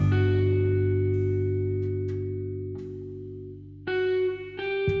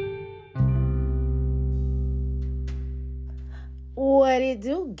it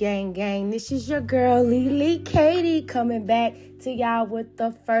do, gang gang? This is your girl Lily Katie coming back to y'all with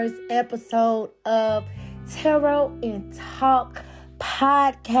the first episode of Tarot and Talk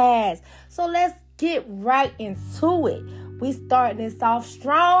podcast. So let's get right into it. We starting this off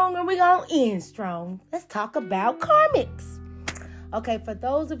strong and we gonna end strong. Let's talk about karmics. Okay, for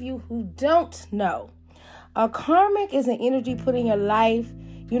those of you who don't know, a karmic is an energy put in your life,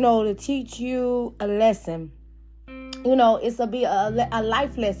 to teach you a lesson. It's a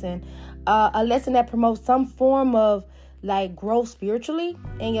life lesson, a lesson that promotes some form of like growth spiritually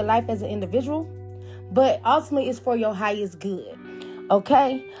in your life as an individual, but ultimately it's for your highest good.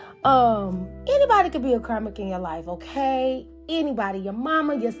 Okay. Anybody could be a karmic in your life. Okay. Anybody, your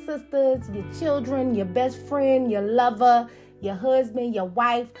mama, your sisters, your children, your best friend, your lover, your husband, your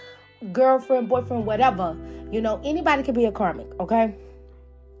wife, girlfriend, boyfriend, whatever, anybody could be a karmic. Okay.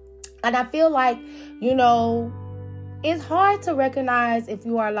 And I feel like, it's hard to recognize if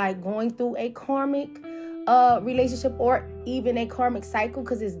you are like going through a karmic relationship or even a karmic cycle,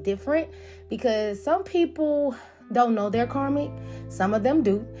 because it's different. Because some people don't know they're karmic, some of them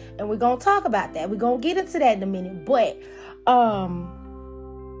do, and we're gonna talk about that. We're gonna get into that in a minute. But I'm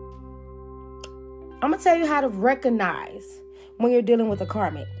gonna tell you how to recognize when you're dealing with a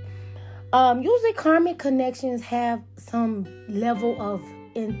karmic. Usually karmic connections have some level of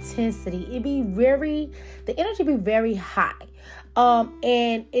intensity. The energy be very high.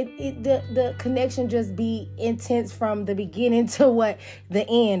 And the connection just be intense from the beginning to the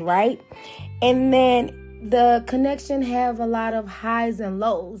end, right? And then the connection have a lot of highs and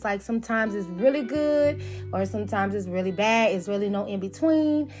lows. Like sometimes it's really good or sometimes it's really bad. It's really no in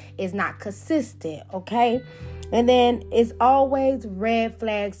between. It's not consistent, okay? And then it's always red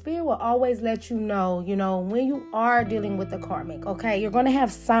flag. Spirit will always let you know, when you are dealing with the karmic, okay? You're going to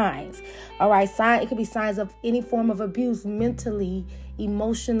have signs, all right? It could be signs of any form of abuse, mentally,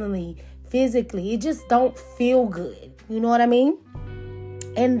 emotionally, physically. It just don't feel good. You know what I mean?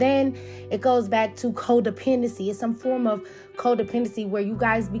 And then it goes back to codependency. It's some form of codependency where you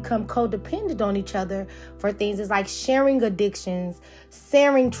guys become codependent on each other for things. It's like sharing addictions,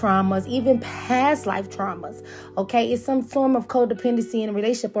 sharing traumas, even past life traumas. Okay, it's some form of codependency in a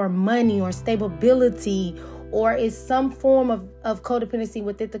relationship, or money, or stability, or it's some form of codependency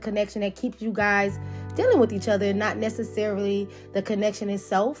within the connection that keeps you guys dealing with each other, and not necessarily the connection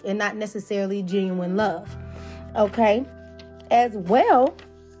itself, and not necessarily genuine love. Okay, as well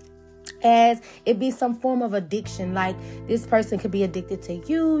as it be some form of addiction. Like this person could be addicted to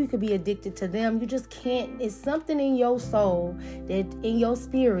you. You could be addicted to them. You just can't. It's something in your soul, that in your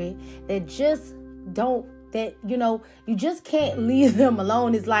spirit, that just don't, that, you just can't leave them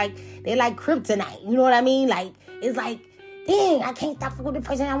alone. It's like, they're like kryptonite. You know what I mean? Like, it's like, dang, I can't stop fucking with the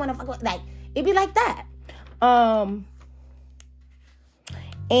person I want to fuck with. Like, it be like that. And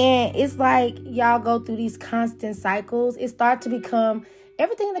it's like y'all go through these constant cycles.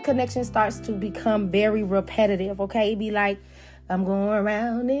 Everything in the connection starts to become very repetitive, okay? It'd be like, I'm going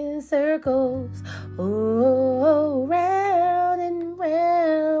around in circles. Oh, round and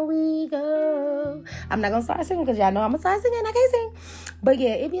round we go. I'm not going to start singing because y'all know I'm going to start singing. I can't sing. But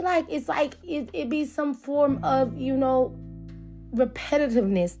yeah, it'd be like, it'd be some form of,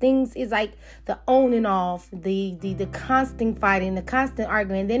 repetitiveness. Things is like the on and off, the constant fighting, the constant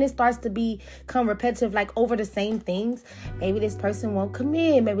arguing. Then it starts to become repetitive, like over the same things. Maybe this person won't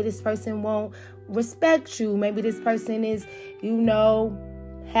commit. Maybe this person won't respect you. Maybe this person is,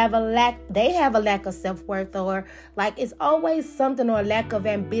 have a lack of self-worth, or like it's always something, or a lack of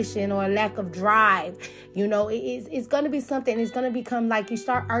ambition, or a lack of drive. It's going to be something. It's going to become like you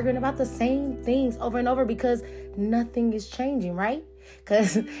start arguing about the same things over and over because nothing is changing, right?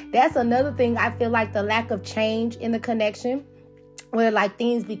 Because that's another thing. I feel like the lack of change in the connection, where like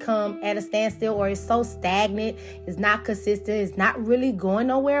things become at a standstill, or it's so stagnant, it's not consistent, it's not really going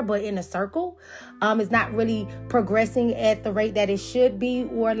nowhere but in a circle. It's not really progressing at the rate that it should be,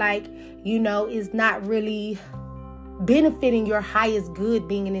 or like, it's not really benefiting your highest good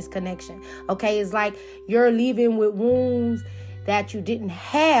being in this connection. Okay, it's like you're leaving with wounds that you didn't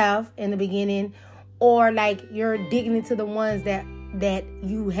have in the beginning, or like you're digging into the ones that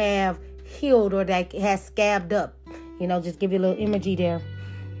you have healed, or that has scabbed up. Just give you a little imagery there.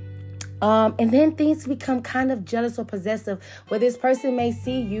 And then things become kind of jealous or possessive, where this person may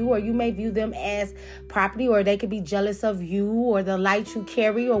see you, or you may view them as property, or they could be jealous of you, or the light you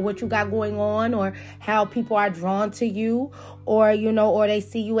carry, or what you got going on, or how people are drawn to you, or, or they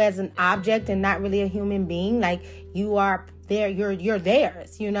see you as an object and not really a human being. Like you are there, you're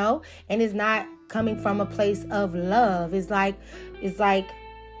theirs, and it's not coming from a place of love. It's like,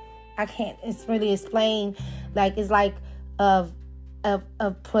 I can't, it's really explain. Like, it's like of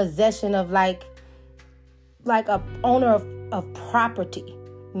of possession of like a owner of property,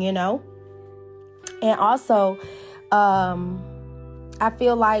 you know? And also, I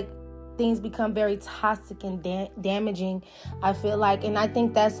feel like things become very toxic and damaging. I feel like, and I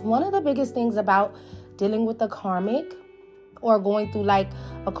think that's one of the biggest things about dealing with the karmic or going through like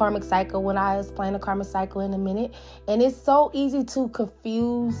a karmic cycle, when I explain the karmic cycle in a minute. And it's so easy to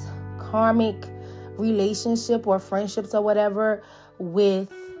confuse karmic relationship or friendships or whatever with,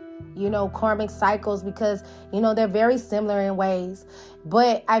 karmic cycles, because, they're very similar in ways.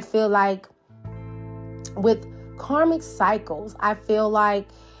 But I feel like with karmic cycles, I feel like,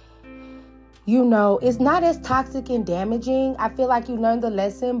 it's not as toxic and damaging. I feel like you learn the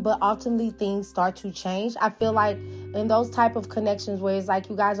lesson, but ultimately things start to change. I feel like in those type of connections where it's like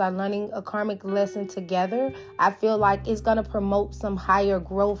you guys are learning a karmic lesson together, I feel like it's going to promote some higher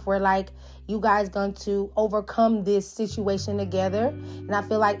growth where like you guys going to overcome this situation together. And I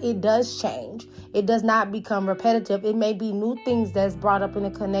feel like it does change. It does not become repetitive. It may be new things that's brought up in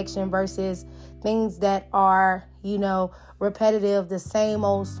a connection versus things that are, repetitive, the same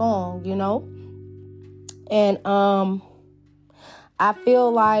old song, And I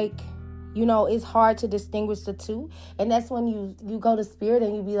feel like, it's hard to distinguish the two. And that's when you go to Spirit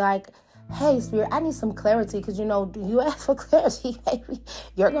and you be like, hey, Spirit, I need some clarity, because, you ask for clarity, baby,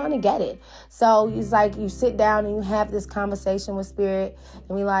 you're going to get it. So it's like you sit down and you have this conversation with Spirit,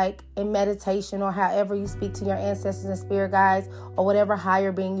 and we like in meditation or however you speak to your ancestors and spirit guides or whatever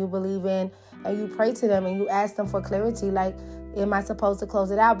higher being you believe in, and you pray to them and you ask them for clarity, like, am I supposed to close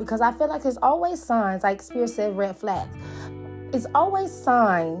it out? Because I feel like there's always signs, like Spirit said, red flags. It's always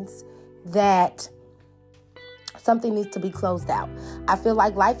signs that something needs to be closed out. I feel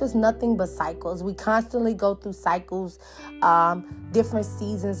like life is nothing but cycles. We constantly go through cycles, different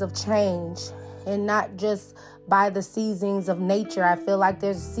seasons of change, and not just by the seasons of nature. I feel like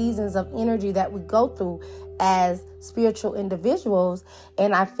there's seasons of energy that we go through as spiritual individuals.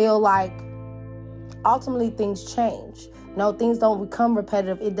 And I feel like ultimately things change. No, things don't become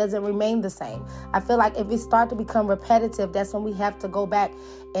repetitive. It doesn't remain the same. I feel like if it starts to become repetitive, that's when we have to go back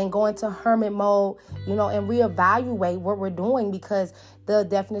and go into hermit mode, and reevaluate what we're doing, because the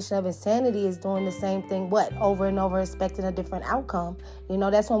definition of insanity is doing the same thing, over and over, expecting a different outcome.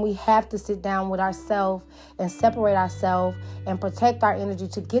 That's when we have to sit down with ourselves and separate ourselves and protect our energy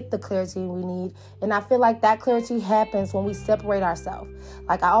to get the clarity we need. And I feel like that clarity happens when we separate ourselves.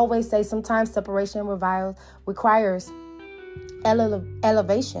 Like I always say, sometimes separation requires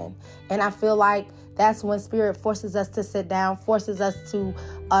elevation. And I feel like that's when Spirit forces us to sit down, forces us to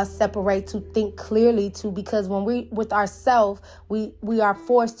separate, to think clearly, because when we with ourselves, we are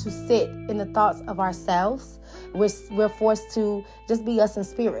forced to sit in the thoughts of ourselves. We're forced to just be us in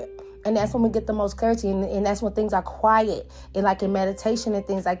spirit. And that's when we get the most clarity. And that's when things are quiet, and like in meditation and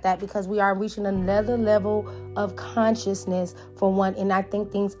things like that, because we are reaching another level of consciousness for one. And I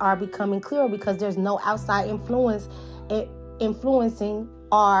think things are becoming clearer because there's no outside influencing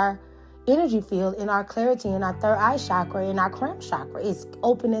our energy field, in our clarity, in our third eye chakra, in our crown chakra. It's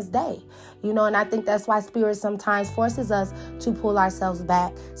open as day, and I think that's why Spirit sometimes forces us to pull ourselves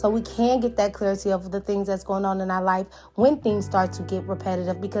back so we can get that clarity of the things that's going on in our life when things start to get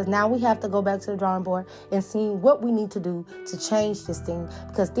repetitive, because now we have to go back to the drawing board and see what we need to do to change this thing,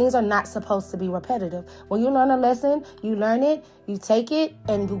 because things are not supposed to be repetitive. When you learn a lesson, you learn it, you take it,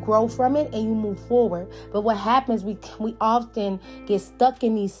 and you grow from it, and you move forward. But what happens, we often get stuck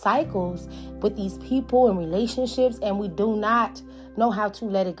in these cycles with these people and relationships, and we do not know how to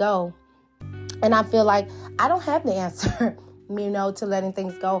let it go. And I feel like I don't have the answer, to letting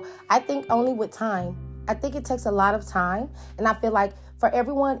things go. I think only with time. I think it takes a lot of time. And I feel like for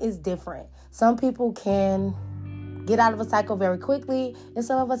everyone it's different. Some people can get out of a cycle very quickly, and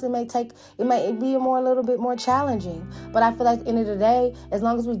some of us it may be a little bit more challenging. But I feel like at the end of the day, as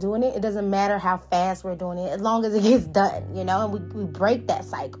long as we're doing it, it doesn't matter how fast we're doing it, as long as it gets done, and we break that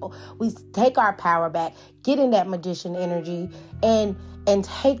cycle. We take our power back, get in that magician energy, and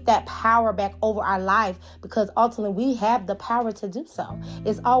take that power back over our life, because ultimately we have the power to do so.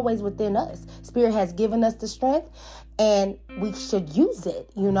 It's always within us. Spirit has given us the strength, and we should use it,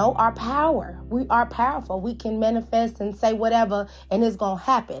 our power. We are powerful. We can manifest and say whatever, and it's going to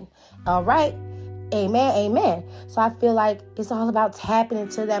happen. All right. Amen. Amen. So I feel like it's all about tapping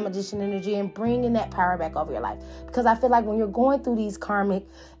into that magician energy and bringing that power back over your life. Because I feel like when you're going through these karmic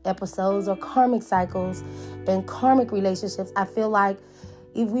episodes or karmic cycles and karmic relationships, I feel like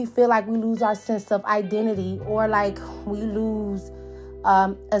if we feel like we lose our sense of identity, or like we lose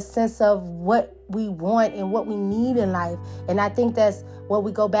a sense of what we want and what we need in life. And I think that's what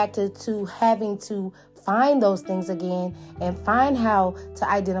we go back to having to find those things again and find how to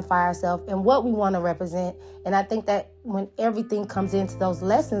identify ourselves and what we want to represent. And I think that when everything comes into those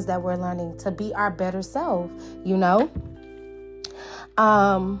lessons that we're learning to be our better self,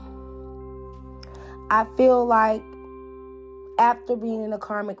 I feel like after being in a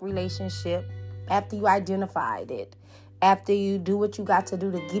karmic relationship, after you identified it, after you do what you got to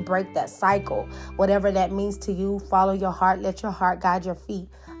do to break that cycle, whatever that means to you, follow your heart, let your heart guide your feet.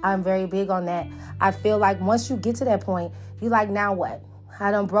 I'm very big on that. I feel like once you get to that point, you're like, now what?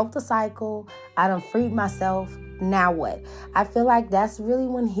 I done broke the cycle. I done freed myself. Now what? I feel like that's really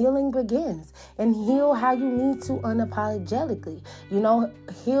when healing begins. And heal how you need to unapologetically.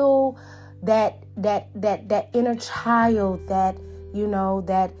 Heal that inner child,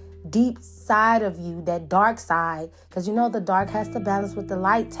 that deep side of you, that dark side, because the dark has to balance with the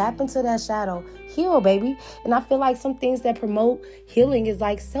light. Tap into that shadow. Heal, baby. And I feel like some things that promote healing is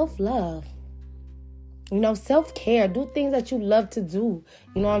like self-love, self-care. Do things that you love to do.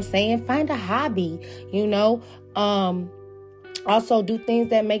 You know what I'm saying? Find a hobby. Also do things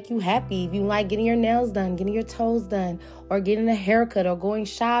that make you happy. If you like getting your nails done, getting your toes done, or getting a haircut, or going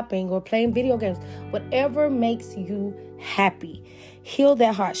shopping, or playing video games, whatever makes you happy. Heal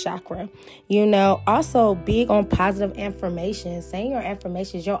that heart chakra. Also big on positive affirmations, saying your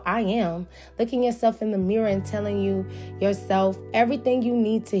affirmations, I am, looking yourself in the mirror and telling yourself everything you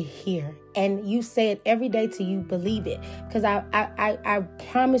need to hear. And you say it every day till you believe it. Because I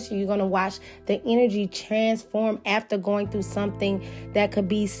promise you're going to watch the energy transform after going through something that could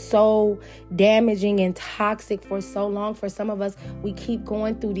be so damaging and toxic for so long. For some of us, we keep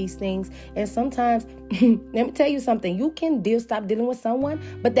going through these things. And sometimes, let me tell you something. You can stop dealing with someone,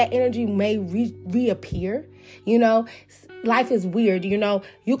 but that energy may reappear. Life is weird.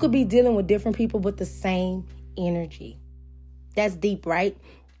 You could be dealing with different people with the same energy. That's deep, right?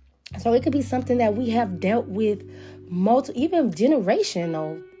 So it could be something that we have dealt with even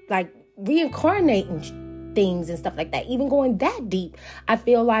generational, like reincarnating things and stuff like that. Even going that deep, I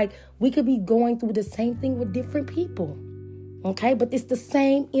feel like we could be going through the same thing with different people. Okay, but it's the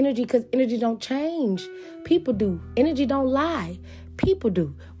same energy, because energy don't change. People do. Energy don't lie. People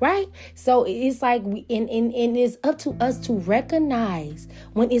do, right? So it's like and it's up to us to recognize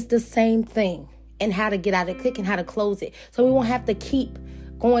when it's the same thing and how to get out of it quick and how to close it. So we won't have to keep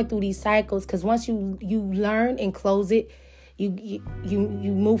going through these cycles, because once you learn and close it, you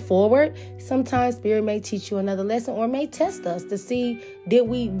move forward. Sometimes Spirit may teach you another lesson, or may test us to see, did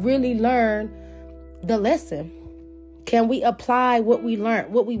we really learn the lesson? Can we apply what we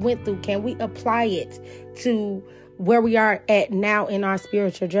learned, what we went through? Can we apply it to where we are at now in our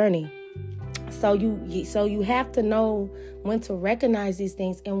spiritual journey? So you have to know when to recognize these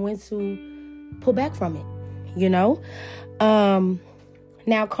things and when to pull back from it.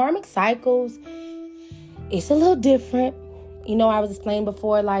 Now, karmic cycles, it's a little different. I was explaining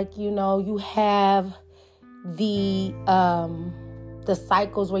before, like, you have the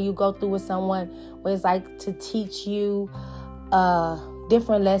cycles where you go through with someone where it's like to teach you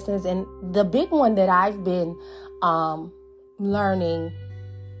different lessons. And the big one that I've been learning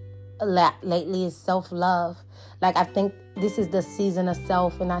a lot lately is self-love. Like, I think this is the season of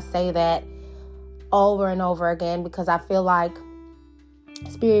self, and I say that over and over again because I feel like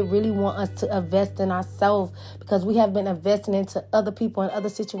Spirit really want us to invest in ourselves, because we have been investing into other people and other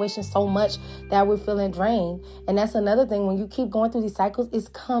situations so much that we're feeling drained. And that's another thing. When you keep going through these cycles, it's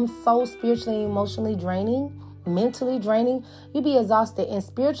come so spiritually, emotionally draining, mentally draining. You be exhausted, and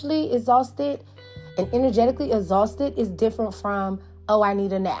spiritually exhausted and energetically exhausted is different from, oh, I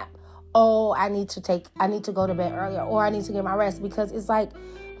need a nap. Oh, I need to go to bed earlier, or I need to get my rest. Because it's like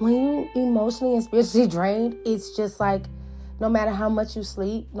when you emotionally and spiritually drained, it's just like, no matter how much you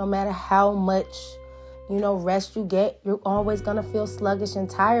sleep, no matter how much, rest you get, you're always going to feel sluggish and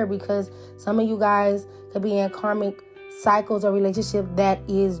tired, because some of you guys could be in karmic cycles or relationship that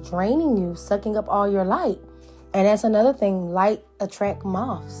is draining you, sucking up all your light. And that's another thing. Light attract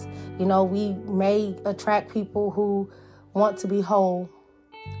moths. We may attract people who want to be whole,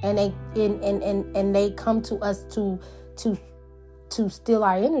 and they come to us to steal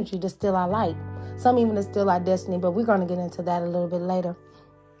our energy, to steal our light. Some even to steal our destiny, but we're going to get into that a little bit later.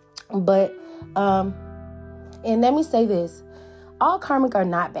 But, and let me say this, all karmic are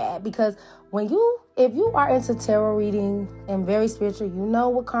not bad, because if you are into tarot reading and very spiritual, you know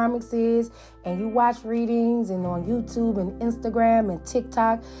what karmics is, and you watch readings and on YouTube and Instagram and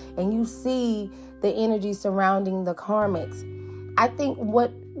TikTok, and you see the energy surrounding the karmics. I think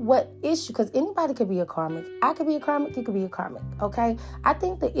what what issue, because anybody could be a karmic. I could be a karmic, you could be a karmic, okay? I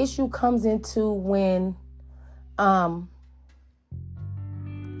think the issue comes into when the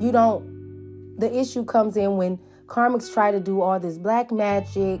issue comes in when karmics try to do all this black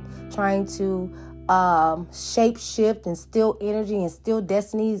magic, trying to shape shift and steal energy and steal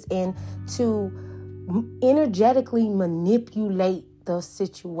destinies, and to energetically manipulate the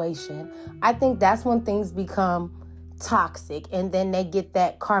situation. I think that's when things become toxic, and then they get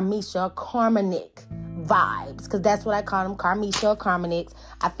that Karmisha, Karmic vibes, because that's what I call them, Karmisha, Karmics.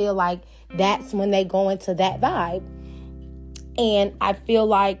 I feel like that's when they go into that vibe, and I feel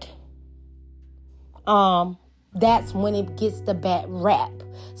like that's when it gets the bad rap.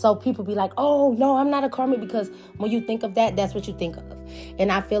 So people be like, oh no, I'm not a karmic, because when you think of that, that's what you think of.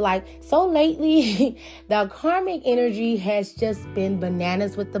 And I feel like so lately the karmic energy has just been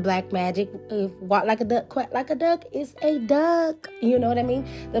bananas with the black magic. Walk like a duck, quack like a duck, it's a duck. You know what I mean?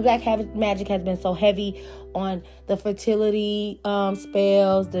 The black magic has been so heavy on the fertility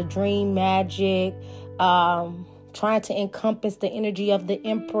spells, the dream magic, trying to encompass the energy of the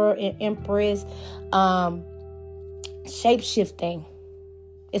emperor and empress, shape-shifting.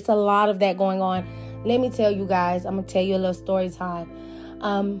 It's a lot of that going on. Let me tell you guys, I'm going to tell you a little story time.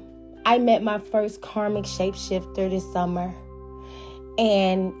 I met my first karmic shapeshifter this summer,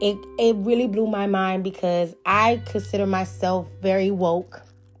 and it really blew my mind, because I consider myself very woke.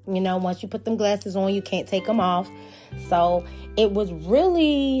 You know, once you put them glasses on, you can't take them off. So it was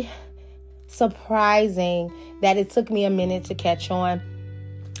really surprising that it took me a minute to catch on.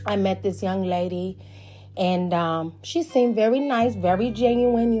 I met this young lady, and she seemed very nice, very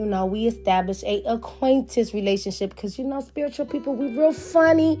genuine. You know, we established a acquaintance relationship, because, you know, spiritual people, we real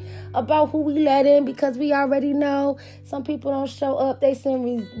funny about who we let in, because we already know some people don't show up. They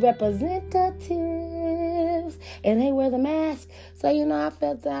send representatives, and they wear the mask. So, you know, I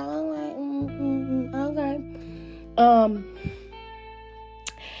felt that. I'm like, okay.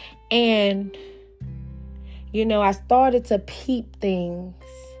 And, you know, I started to peep things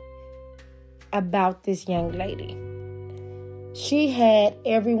about this young lady. She had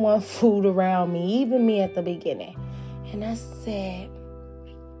everyone fooled around me, even me at the beginning. And I said,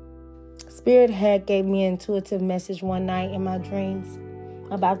 Spirit had gave me an intuitive message one night in my dreams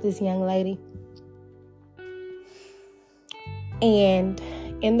about this young lady. And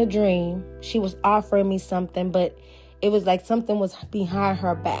in the dream, she was offering me something, but it was like something was behind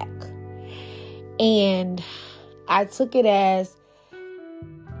her back. And I took it as,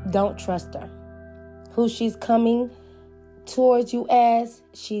 don't trust her. Who she's coming towards you as,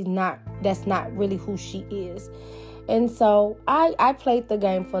 that's not really who she is. And so I played the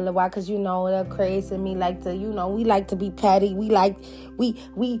game for a little while, because, you know, the crazy and me like to, you know, we like to be petty. We like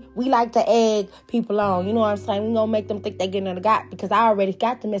to egg people on. You know what I'm saying? We gonna make them think they getting on the God, because I already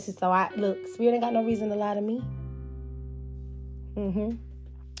got the message. So Spirit ain't got no reason to lie to me. And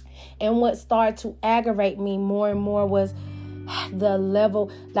what started to aggravate me more and more was the level.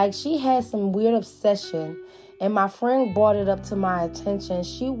 Like, she had some weird obsession, and my friend brought it up to my attention.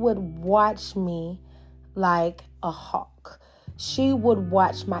 She would watch me like a hawk. She would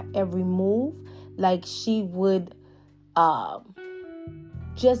watch my every move. Like, she would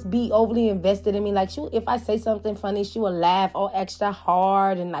just be overly invested in me. Like, if I say something funny, she would laugh all extra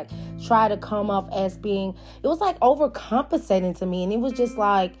hard and like try to come off as being, it was like overcompensating to me. And it was just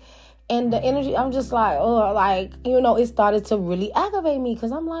like, and the energy, I'm just like, oh, like, you know, it started to really aggravate me,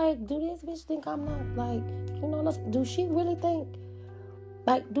 because I'm like, do this bitch think I'm not, like, you know, do she really think,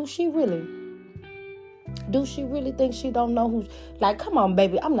 like, do she really think she don't know who's, like, come on,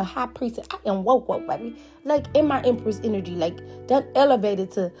 baby, I'm the high priestess, I am woke, baby, like, in my empress energy, like, that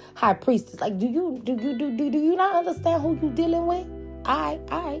elevated to high priestess, like, do you not understand who you dealing with? I,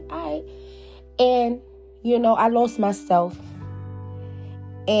 and, you know, I lost myself,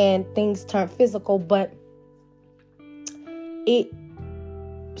 and things turned physical, but it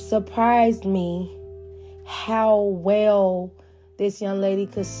surprised me how well this young lady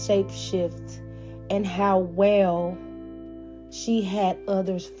could shapeshift, and how well she had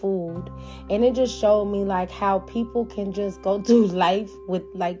others fooled. And it just showed me, like, how people can just go through life with,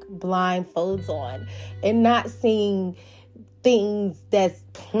 like, blindfolds on and not seeing things that's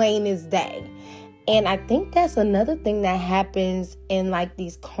plain as day. And I think that's another thing that happens in, like,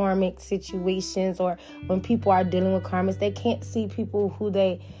 these karmic situations, or when people are dealing with karmics, they can't see people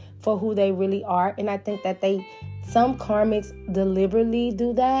for who they really are. And I think that some karmics deliberately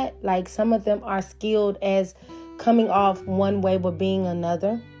do that. Like, some of them are skilled as coming off one way but being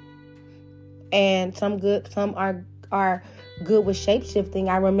another. And some are good with shape-shifting.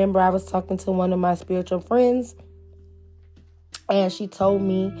 I remember I was talking to one of my spiritual friends And she told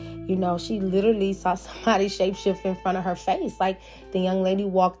me, she literally saw somebody shapeshift in front of her face. Like, the young lady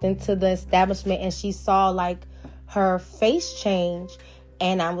walked into the establishment and she saw, like, her face change.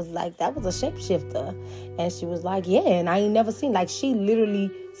 And I was like, that was a shapeshifter. And she was like, yeah. And I ain't never seen, like, she literally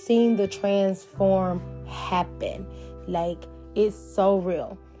seen the transform happen. Like, it's so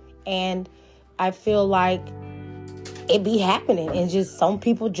real. And I feel like it be happening. And just some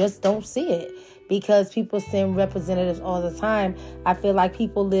people just don't see it. Because people send representatives all the time, I feel like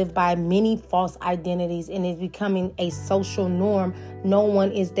people live by many false identities, and it's becoming a social norm. No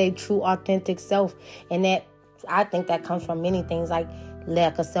one is their true, authentic self. And that, I think that comes from many things, like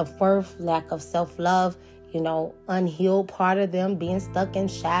lack of self-worth, lack of self-love, unhealed part of them, being stuck in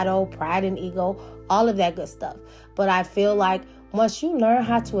shadow, pride and ego, all of that good stuff. But I feel like once you learn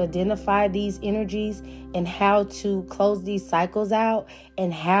how to identify these energies and how to close these cycles out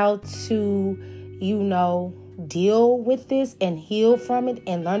and how to deal with this and heal from it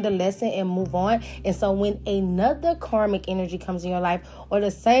and learn the lesson and move on. And so when another karmic energy comes in your life, or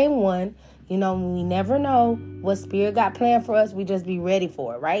the same one, we never know what spirit got planned for us. We just be ready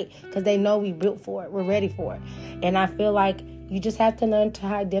for it, right? Because they know we built for it. We're ready for it. And I feel like you just have to learn to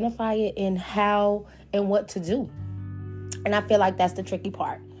identify it and how and what to do. And I feel like that's the tricky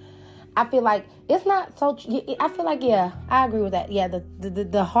part. I feel like it's not so. I feel like, yeah, I agree with that. Yeah,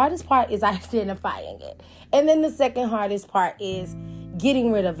 the hardest part is identifying it, and then the second hardest part is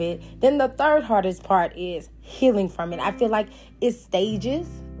getting rid of it. Then the third hardest part is healing from it. I feel like it's stages,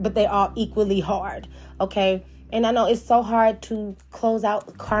 but they are equally hard. Okay, and I know it's so hard to close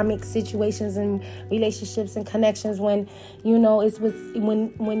out karmic situations and relationships and connections when it's with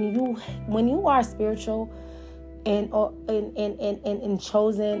when you are spiritual. And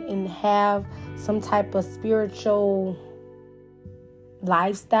chosen and have some type of spiritual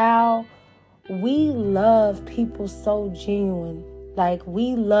lifestyle, we love people so genuine. Like,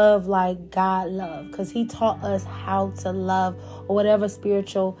 we love like God love, because he taught us how to love, or whatever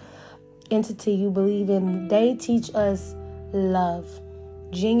spiritual entity you believe in. They teach us love,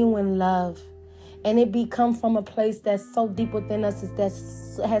 genuine love. And it come from a place that's so deep within us,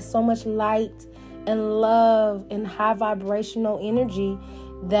 that has so much light and love and high vibrational energy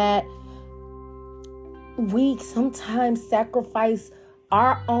that we sometimes sacrifice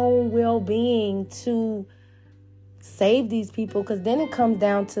our own well-being to save these people. Because then it comes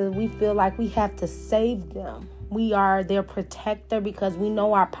down to, we feel like we have to save them. We are their protector because we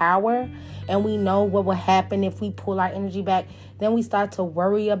know our power and we know what will happen if we pull our energy back. Then we start to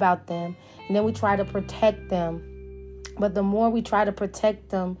worry about them, and then we try to protect them. But the more we try to protect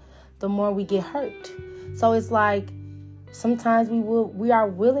them, the more we get hurt. So it's like sometimes we are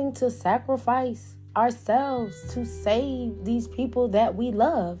willing to sacrifice ourselves to save these people that we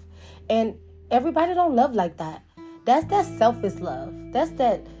love. And everybody don't love like that. That's that selfish love. That's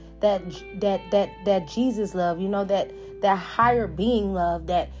that Jesus love, that higher being love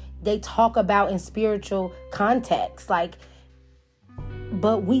that they talk about in spiritual context. Like,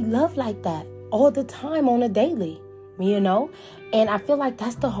 but we love like that all the time, on a daily. And I feel like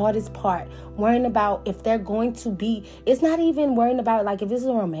that's the hardest part. Worrying about if they're going to be, it's not even worrying about, like, if this is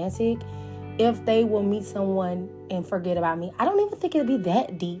romantic, if they will meet someone and forget about me. I don't even think it'd be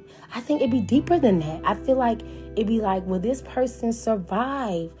that deep. I think it'd be deeper than that. I feel like it'd be like, will this person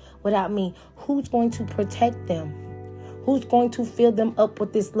survive without me? Who's going to protect them? Who's going to fill them up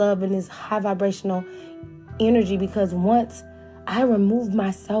with this love and this high vibrational energy? Because once I remove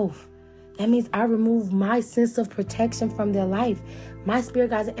myself, that means I remove my sense of protection from their life. My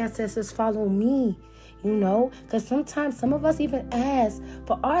spirit guides and ancestors follow me, because sometimes some of us even ask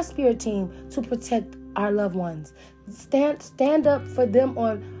for our spirit team to protect our loved ones. Stand up for them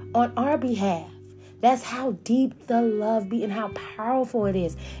on our behalf. That's how deep the love be and how powerful it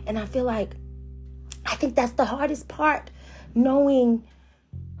is. And I think that's the hardest part, knowing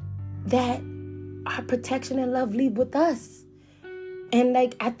that our protection and love leave with us. And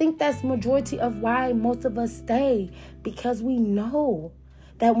I think that's majority of why most of us stay, because we know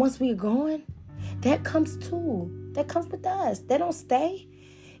that once we're gone, that comes too. That comes with us. They don't stay.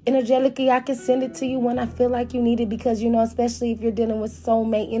 Energetically, I can send it to you when I feel like you need it, because, especially if you're dealing with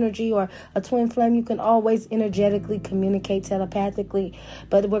soulmate energy or a twin flame, you can always energetically communicate telepathically.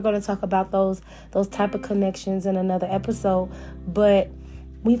 But we're going to talk about those type of connections in another episode. But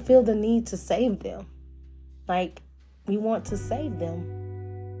we feel the need to save them. We want to save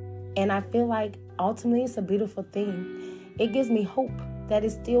them. And I feel like ultimately it's a beautiful thing. It gives me hope that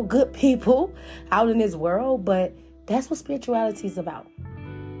it's still good people out in this world, but that's what spirituality is about.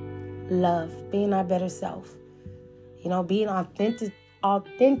 Love, being our better self. Being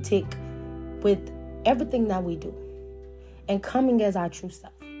authentic with everything that we do. and coming as our true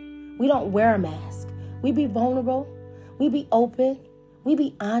self. We don't wear a mask. We be vulnerable. We be open. We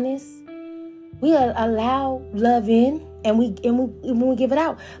be honest. We allow love in, and we give it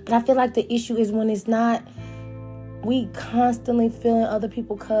out. But I feel like the issue is when it's not. We constantly filling other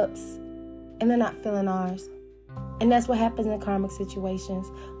people's cups, and they're not filling ours. And that's what happens in karmic situations.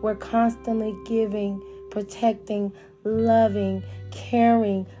 We're constantly giving, protecting, loving,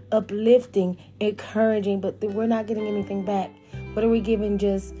 caring, uplifting, encouraging, but we're not getting anything back. What are we giving?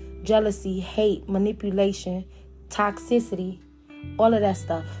 Just jealousy, hate, manipulation, toxicity, all of that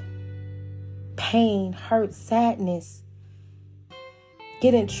stuff. Pain, hurt, sadness.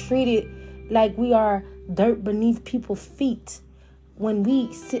 Getting treated like we are dirt beneath people's feet when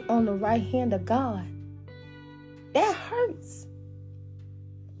we sit on the right hand of God. That hurts.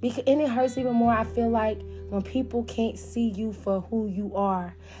 And it hurts even more, I feel like, when people can't see you for who you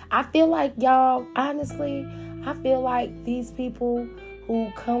are. I feel like, y'all, honestly, I feel like these people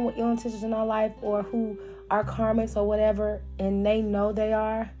who come with ill intentions in our life, or who are karmics or whatever, and they know they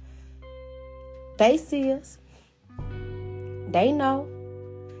are, they see us. They know.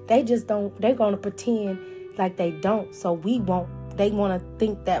 They just don't. They're going to pretend like they don't, so we won't. They want to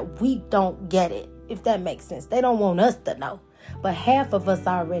think that we don't get it, if that makes sense. They don't want us to know. But half of us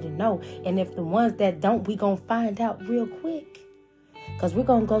already know. And if the ones that don't, we going to find out real quick. Because we're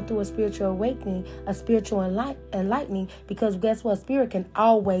going to go through a spiritual awakening, a spiritual enlightening. Because guess what? Spirit can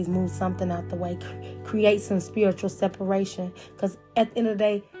always move something out the way. Create some spiritual separation. Because at the end of the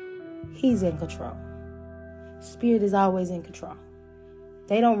day, He's in control. Spirit is always in control.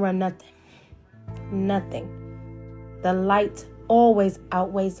 They don't run nothing. Nothing. The light always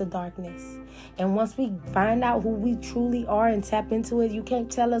outweighs the darkness. And once we find out who we truly are and tap into it, you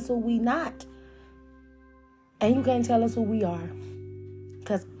can't tell us who we not. And you can't tell us who we are.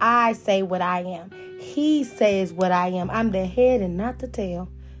 Because I say what I am. He says what I am. I'm the head and not the tail.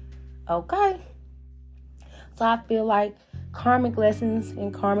 Okay? So I feel like karmic lessons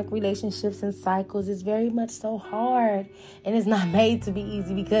and karmic relationships and cycles is very much so hard. And it's not made to be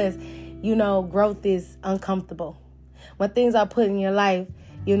easy because, growth is uncomfortable. When things are put in your life,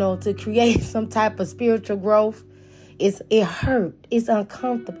 to create some type of spiritual growth, it hurt. It's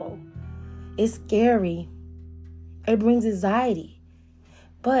uncomfortable. It's scary. It brings anxiety.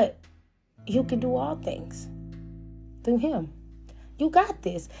 But you can do all things through Him. You got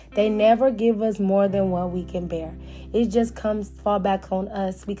this. They never give us more than what we can bear. It just fall back on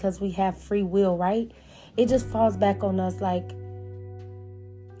us because we have free will, right? It just falls back on us like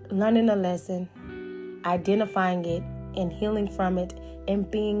learning a lesson, identifying it, and healing from it,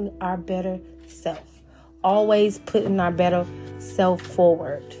 and being our better self. Always putting our better self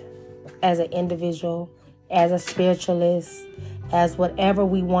forward as an individual, as a spiritualist, as whatever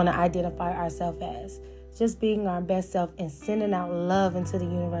we want to identify ourselves as. Just being our best self and sending out love into the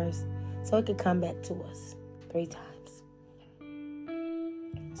universe so it can come back to us 3 times.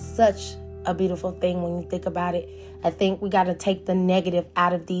 Such a beautiful thing when you think about it. I think we got to take the negative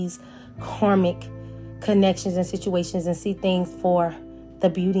out of these karmic connections and situations and see things for the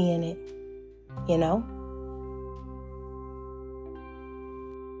beauty in it.